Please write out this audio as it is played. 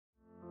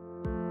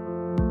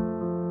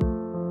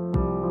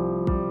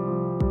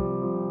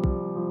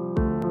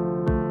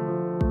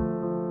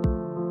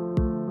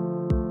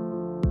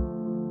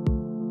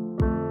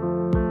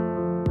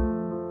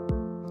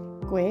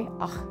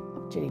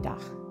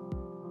Jididach.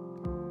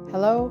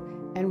 Hello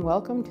and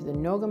welcome to the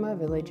Nogama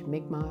Village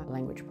Mi'kmaq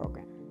language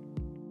program.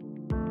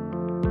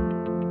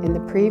 In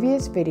the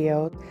previous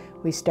video,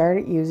 we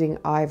started using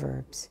I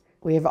verbs.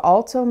 We have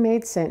also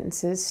made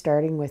sentences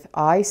starting with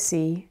I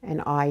see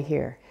and I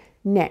hear.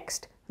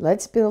 Next,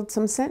 let's build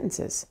some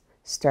sentences,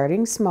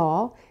 starting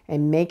small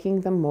and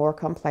making them more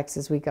complex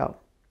as we go.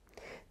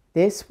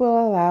 This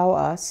will allow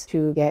us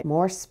to get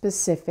more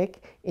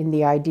specific in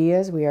the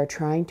ideas we are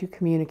trying to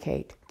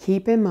communicate.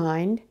 Keep in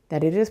mind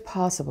that it is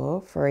possible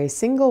for a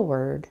single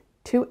word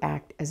to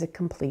act as a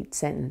complete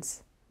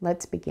sentence.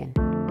 Let's begin.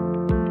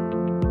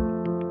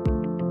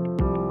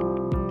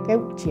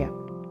 Goutjiap.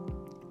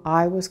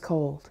 I was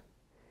cold.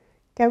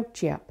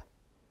 Goutjiap.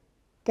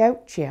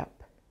 Goutjiap.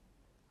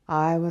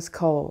 I was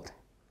cold.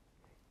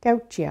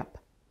 Goutjiap.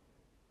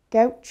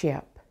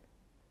 Goutjiap.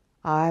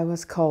 I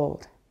was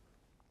cold.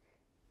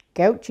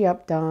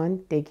 Goutjiap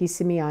dan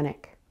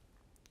degisimianek.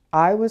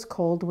 I was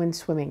cold when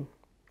swimming.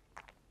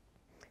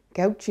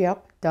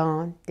 Goutjiap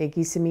dan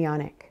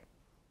degisimianek.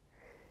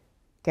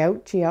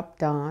 Goutjiap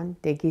dan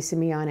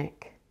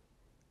degisimianek.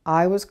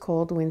 I was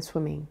cold when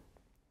swimming.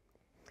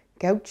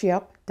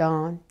 Goutjiap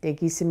dan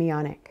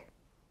degisimianek.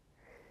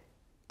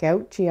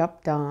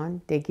 Goutjiap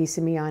dan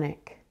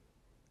degisimianek.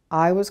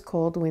 I was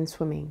cold when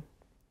swimming.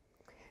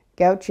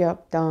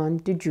 Goutjiap dan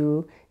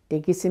duju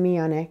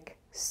degisimianek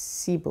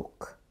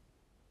sibuk.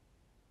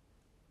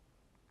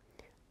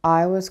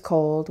 I was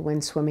cold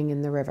when swimming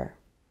in the river.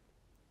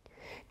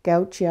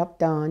 Goutjiap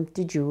dan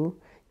duju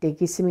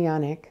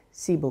degisimianek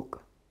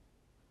sibuk.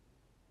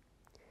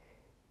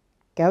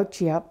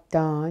 Goutjiap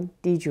dan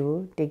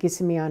duju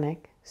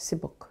degisimianek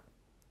sibuk.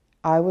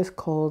 I was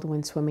cold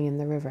when swimming in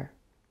the river.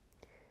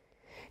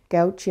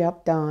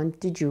 Goutjiap dan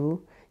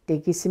duju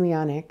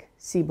degisimianek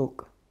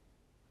sibuk.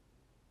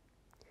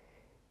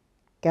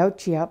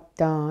 Goutjiap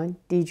dan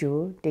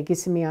duju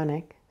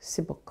degisimianek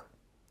sibuk.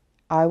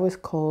 I was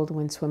cold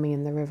when swimming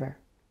in the river.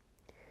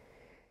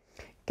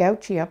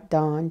 Goutjiap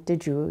dan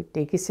duju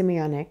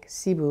degisimianek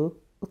sibu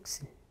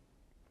uksin.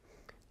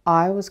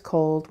 I was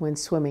cold when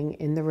swimming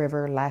in the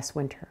river last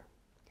winter.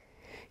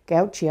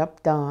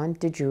 Goutjiap dan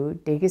duju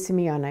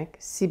degisimianek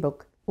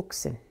sibuk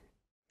uksin.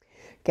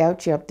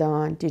 Goutjiap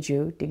dan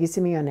duju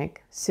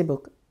degisimianek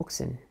sibuk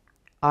uksin.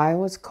 I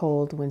was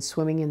cold when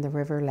swimming in the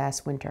river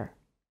last winter.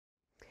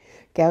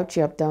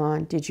 Goutjiap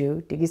dan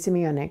duju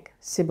degisimianek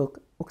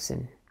sibuk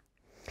uksin.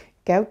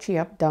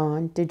 Goutjiap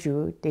dan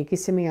duju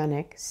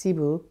degisimianek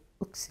sibu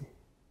uksin.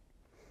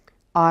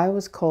 I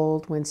was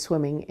cold when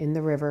swimming in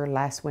the river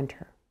last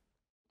winter.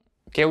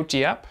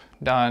 Goutjiap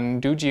dan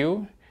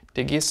duju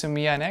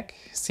degisimianek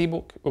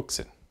sibuk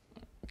uksin.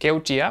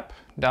 Goutjiap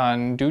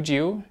dan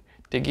duju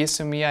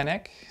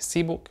degisimianek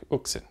sibuk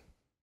uksin.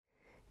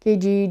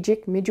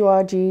 Gejijik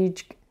mijuajij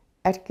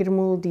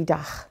etkirmul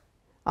didach.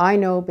 I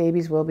know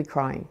babies will be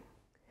crying.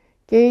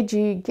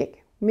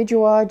 Gejijik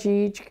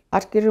mijuajij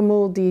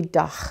etkirmul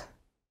didach.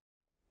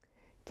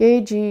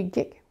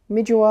 Gejijik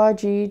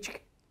mijuajij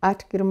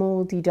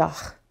etkirmul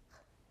didach.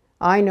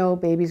 I know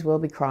babies will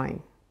be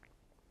crying.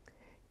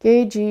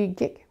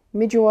 Gejijik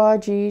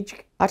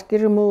mijuajij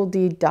etkirmul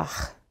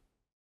didach.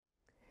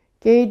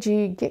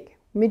 Gejijik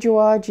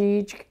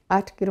mijuajij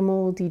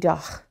etkirmul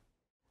didach.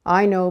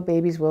 I know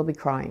babies will be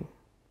crying.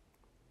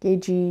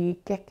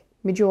 Gejijik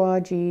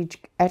mijuajij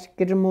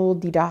etkirmul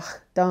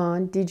didach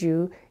dan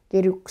diju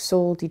geruk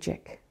sol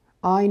dijik.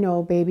 I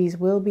know babies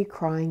will be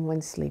crying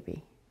when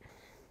sleepy.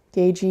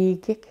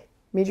 Gejijik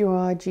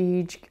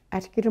mijuajij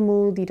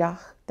etkirmul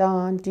didach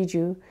dan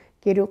diju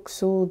geruk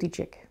sol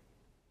dijik.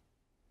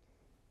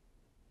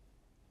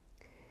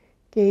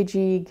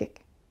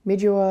 Gejijik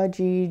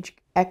mijuajij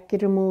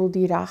etkirmul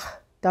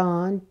didach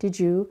dan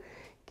diju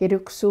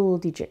geruk sol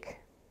dijik.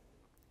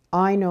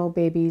 I know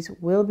babies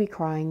will be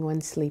crying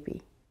when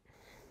sleepy.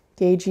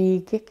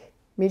 Gejijik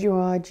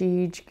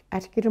mijuajij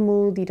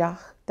etkirmul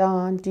didach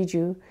dan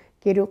diju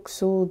geruk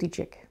sol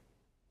dijik.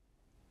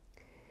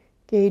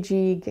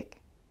 Gejijik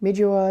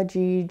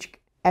mijuajij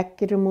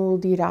etkirmul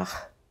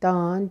didach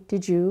dan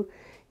diju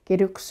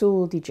geruk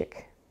sol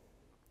dijik.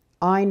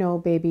 I know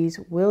babies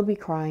will be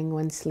crying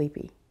when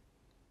sleepy.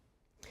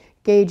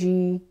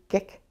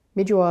 Gejijik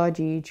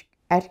mijuajij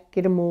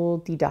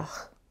etkirmul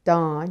didach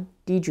dan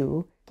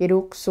diju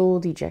geruk sol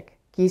dijik.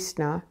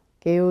 Gisna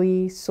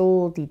geoi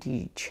sol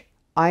dijij.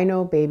 I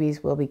know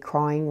babies will be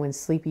crying when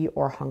sleepy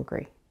or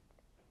hungry.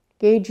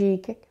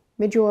 Gejijik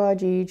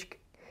mijuajij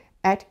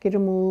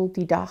etkirmul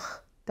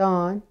didach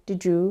dan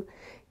diju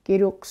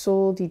geruk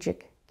sol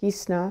dijik.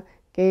 Gisna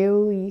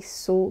geoi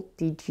sol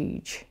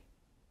dijij.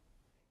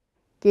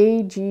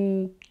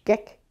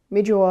 Gejijik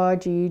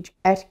mijuajij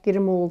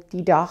etkirmul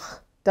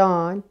didach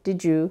dan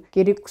diju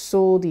geruk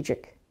sol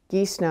dijik.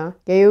 Gisna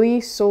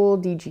geoi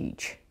sol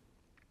dijij.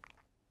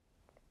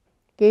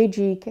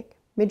 Gejijik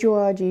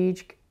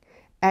mijuajij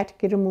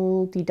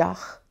etkirmul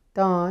didach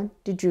dan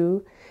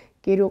diju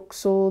geruk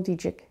sol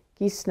dijik.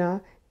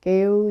 Gisna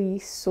geoi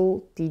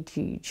sol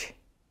dijij.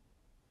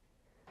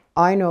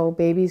 I know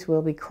babies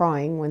will be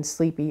crying when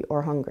sleepy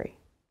or hungry.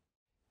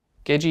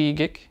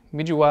 Gejijik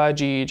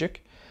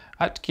midjuajijik,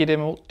 at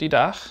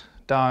gidemultidach,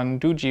 dan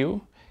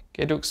dujiu,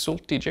 geduk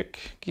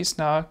sultijik,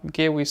 gisna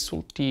gewi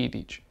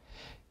sultidij.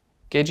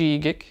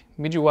 Gejigik,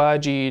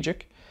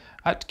 midjuajijik,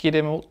 at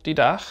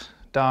gidemultidach,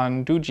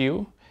 dan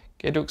dujiu,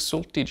 geduk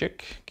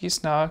sultijik,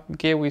 gisna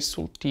gewi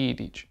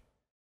sultidij.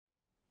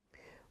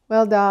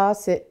 Wel da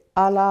sit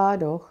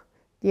aladoch,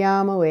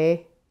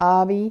 diamawe,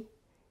 abi,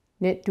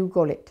 nit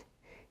dugolit.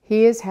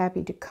 He is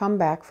happy to come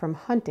back from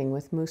hunting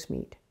with moose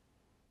meat.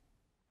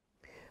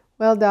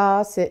 Wel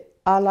da sit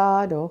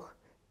aladoch,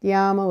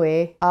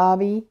 diamawe,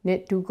 abi,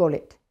 nit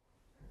dugolit.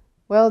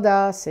 Well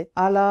da sit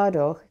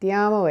aladoch,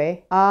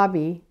 diamawe,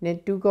 abi,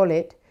 nit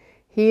dugolit.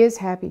 He is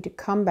happy to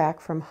come back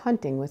from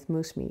hunting with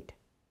moose meat.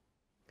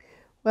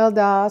 Well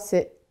da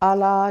sit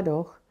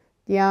aladoch,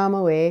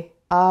 diamawe,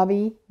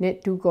 abi,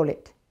 nit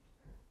dugolit.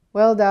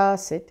 Well da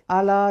sit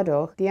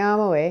aladoch,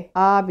 diamawe,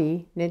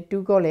 abi, nit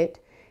dugolit.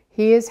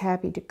 He is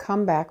happy to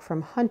come back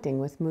from hunting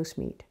with moose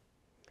meat.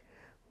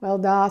 Well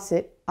da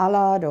sit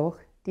aladoch,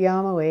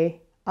 diamawe,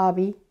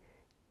 abi,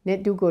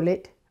 nit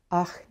dugolit,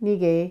 ach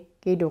nige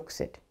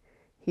geduxit.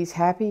 He's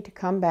happy to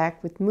come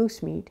back with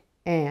moose meat,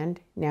 and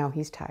now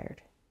he's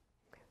tired.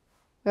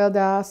 Well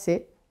da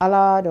sit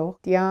aladoch,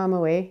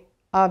 diamawe,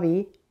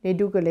 abi, nit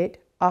dugolit,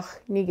 ach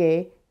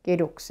nige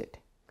geduxit.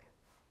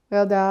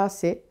 Well da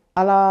sit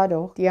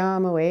aladoch,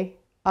 diamawe,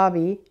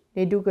 abi,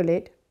 nit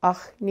dugolit,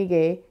 ach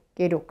nige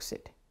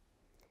geduxit.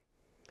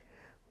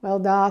 Well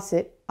da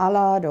sit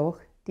aladoch,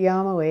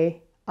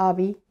 diamawe,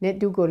 abi, nit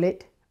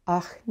dugolit,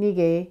 ach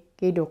nige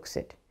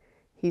geduxit.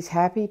 He's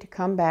happy to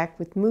come back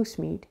with moose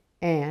meat,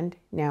 and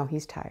now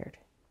he's tired.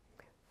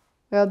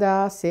 Well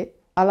da sit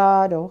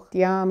aladoch,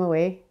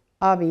 diamawe,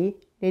 abi,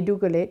 nit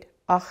dugolit,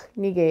 ach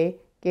nige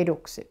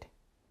geduxit.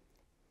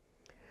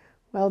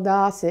 Well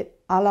da sit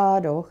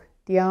aladoch,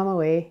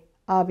 diamawe,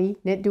 abi,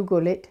 nit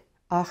dugolit,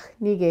 ach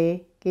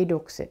nige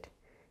geduxit.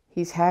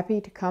 He's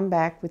happy to come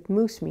back with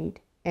moose meat,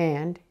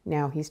 and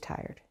now he's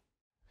tired.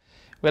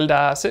 Well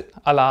da sit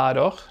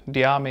aladoch,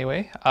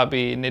 diamawe,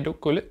 abi, nit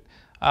dugolit,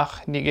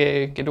 ach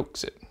nige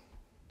geduxit.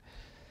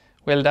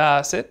 Well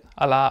da sit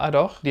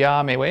aladoch,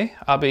 diamawe,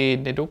 abi,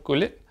 nit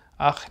dugolit,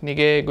 ach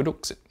nige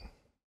geduxit.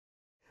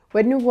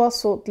 Wednugwal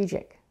salt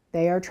dijik,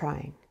 they are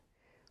trying.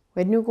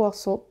 Wednugwal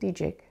salt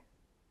dijik.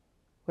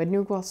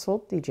 Wednugwal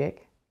salt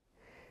dijik.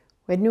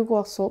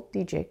 Wednugwal salt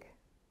dijik.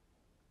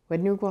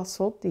 Wednugwal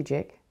salt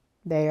dijik,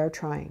 they are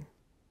trying.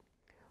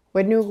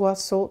 Wednugwal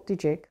salt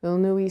dijik,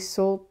 ilnui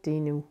salt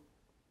dinu.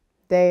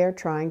 They are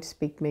trying to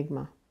speak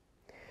Mi'kmaq.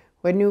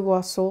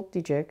 Wednugwal salt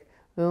dijik,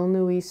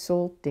 ilnui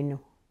salt dinu.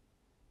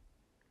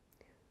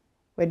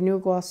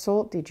 Wednugwal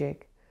salt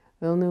dijik,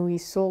 ilnui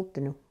salt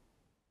dinu.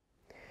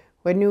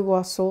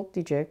 Wednugwal salt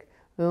dijik,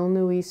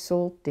 ilnui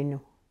salt dinu.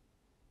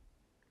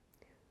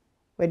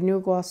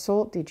 Wednugwal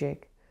salt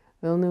dijik,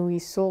 ilnui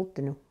salt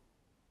dinu.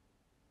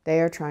 They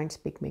are trying to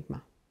speak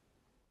Mi'kmaq.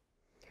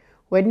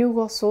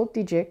 Wednugwal salt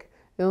dijik,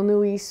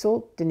 ilnui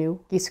salt dinu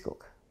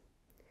giskuk.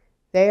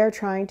 They are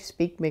trying to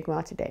speak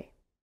Mi'kmaq today.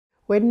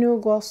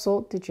 Wednugwal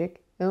salt dijik,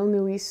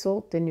 ilnui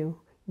salt dinu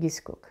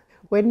giskuk.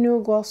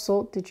 Wednugwal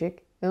salt dijik,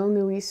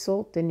 ilnui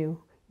salt dinu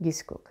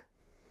giskuk.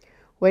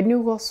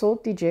 Wednugwal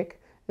salt dijik,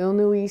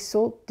 ilnui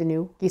salt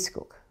dinu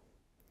giskuk.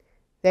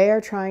 They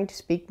are trying to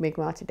speak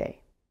Mi'kmaq today.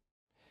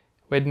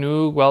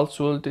 Wednugwal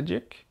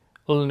sultijik,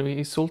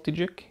 ilnui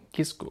sultijik,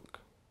 giskuk.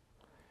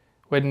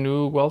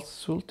 Wednugwal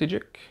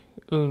sultijik,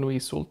 ilnui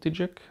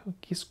sultijik,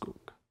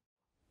 giskuk.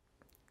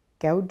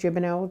 Gau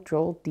jibbenau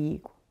drol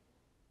diig.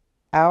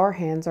 Our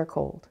hands are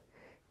cold.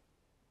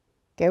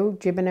 Gau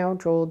jibbenau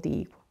drol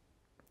diig.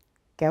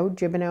 Gau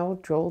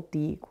jibbenau drol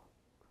diig.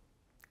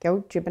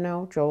 Gau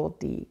jibbenau drol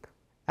diig.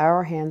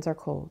 Our hands are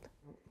cold.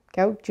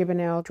 Gau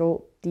jibbenau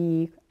drol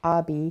diig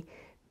abi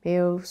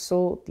meo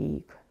sol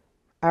diig.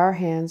 Our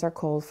hands are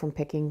cold from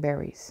picking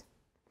berries.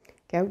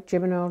 Gau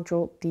jibbenau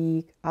drol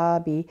diig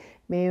abi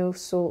meo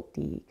sol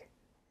diig.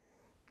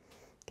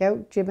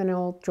 Gau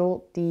jibbenau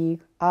drol diig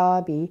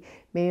abi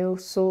meo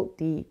sol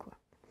diig.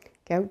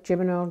 Gau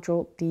jibbenau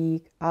drol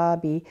diig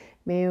abi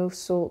meo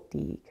sol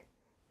diig.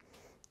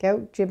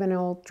 Gau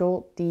jibbenau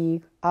drol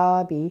diig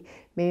abi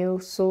meo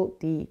sol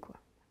diig.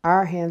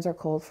 Our hands are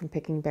cold from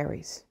picking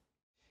berries.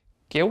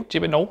 Gau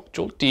jibbenau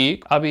drol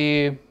diig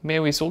abi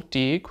meo sol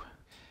diig.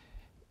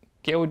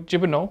 Gau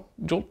jibbenau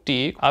drol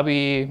diig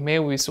abi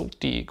meo sol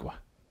diig.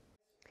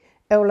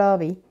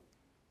 Eulabi,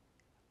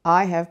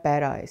 I have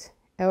bad eyes.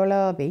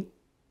 Eulabi,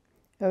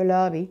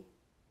 Eulabi,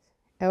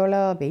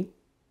 Eulabi,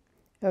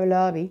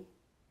 Eulabi,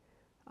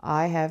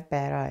 I have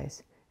bad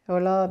eyes.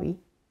 Eulabi,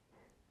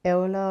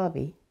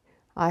 Eulabi,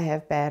 I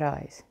have bad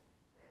eyes.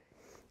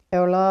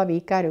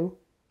 Eulabi karu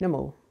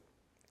namo.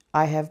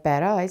 I have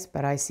bad eyes,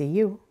 but I see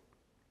you.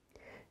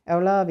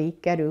 Eulabi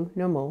karu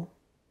namo.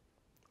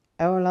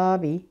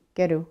 Eulabi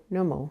karu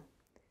namo.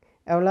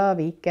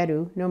 Eulabi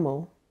karu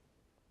namo.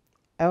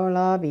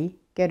 Eulabi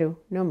karu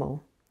namo.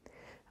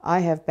 I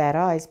have bad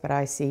eyes, but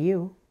I see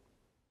you.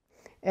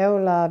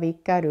 Eulabi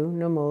karu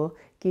namo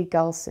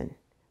gigalsin.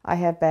 I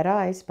have bad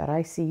eyes, but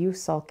I see you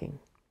sulking.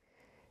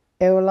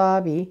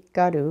 Eolabi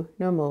gadu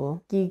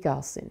namul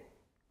gigalsin.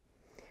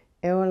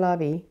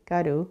 Eolabi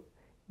gadu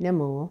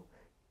namul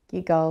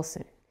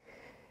gigalsin.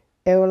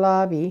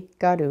 Eolabi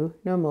gadu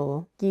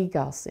namul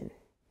gigalsin.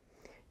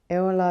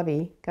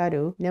 Eolabi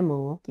gadu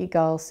namul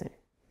gigalsin.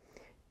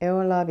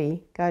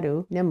 Eolabi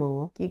gadu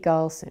namul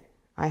gigalsin.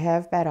 I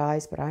have bad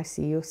eyes, but I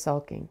see you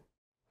sulking.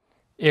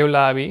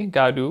 Eolabi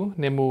gadu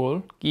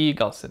nemul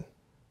gigalsin.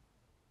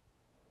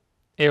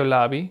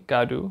 Eolabi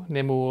gadu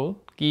nemul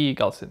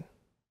gigalsin.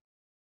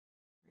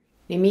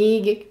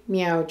 Nimigik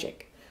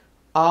meowjik.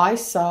 I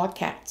saw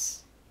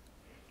cats.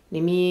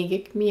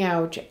 Nimigik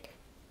meowjik.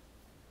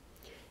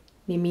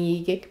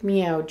 Nimigik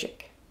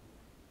meowjik.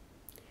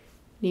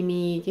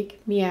 Nimigik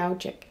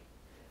meowjik.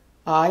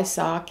 I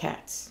saw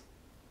cats.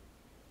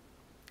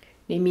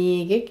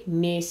 Nimigik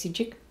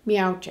nesijik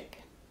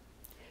meowjik.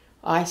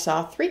 I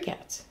saw 3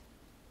 cats.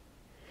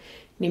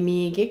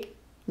 Nimigik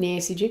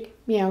nesijik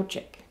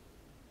meowjik.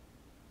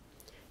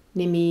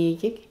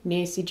 Nimigik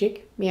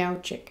nesijik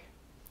meowjik.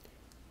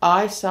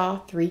 I saw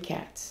 3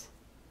 cats.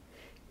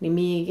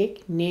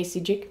 Nimigik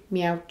nesijik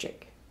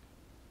meowjik.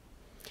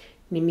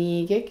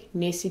 Nimigik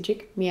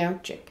nesijik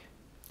meowjik.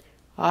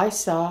 I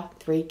saw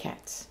 3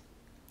 cats.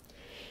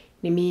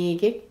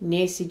 Nimigik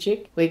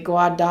nesijik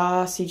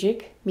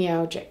wigwadasijik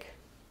meowjik.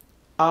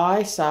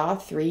 I saw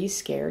 3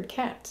 scared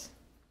cats.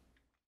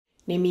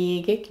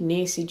 Nimigik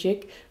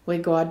nesijik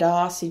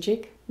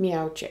wigwadasijik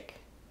meowjik.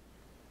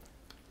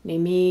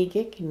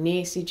 Nimigik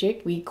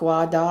nesijik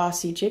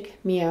wigwadasijik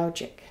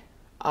meowjik.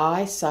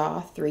 I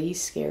saw 3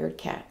 scared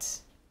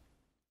cats.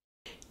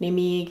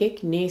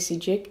 Nimigik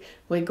nesijik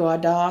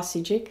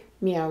wigwadasijik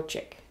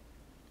meowjik.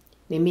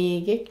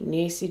 Nimigik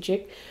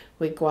nesijik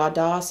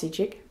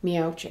wigwadasijik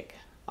meowjik.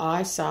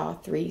 I saw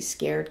 3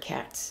 scared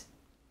cats.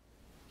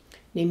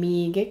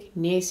 Nimigik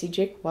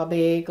nesijik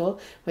wabegel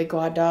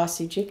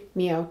wigwadasijik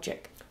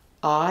meowjik.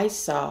 I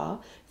saw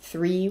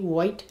 3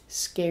 white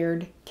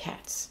scared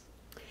cats.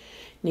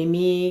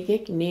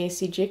 Nimigik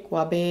nesijik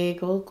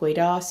wabegel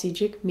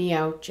gwadasijik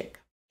meowjik.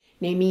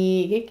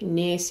 Nimigik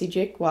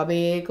nesijik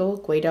wabegel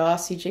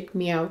gwadasijik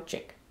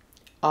meowjik.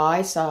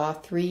 I saw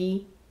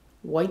 3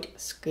 white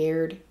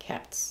scared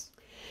cats.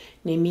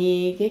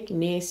 Nimigik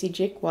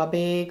nesijik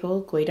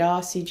wabegel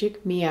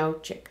gwadasijik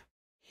meowjik.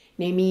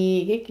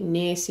 Nimigik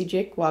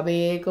nesijik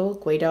wabegel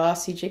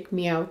gwadasijik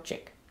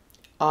meowjik.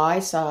 I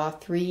saw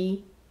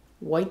 3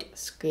 white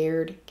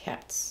scared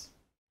cats.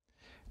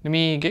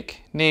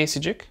 Nimigik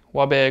nesijik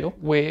wabegel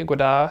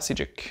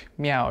wigwadasijik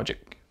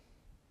meowjik.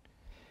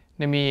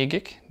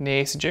 Nimigik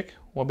nesijik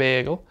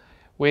wabegel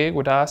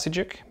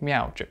wigwadasijik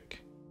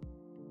meowjik.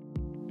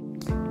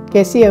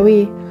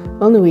 Gesiawi,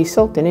 onui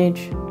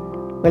sultanage.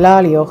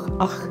 Wilalioch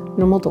ach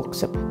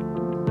numodoksip.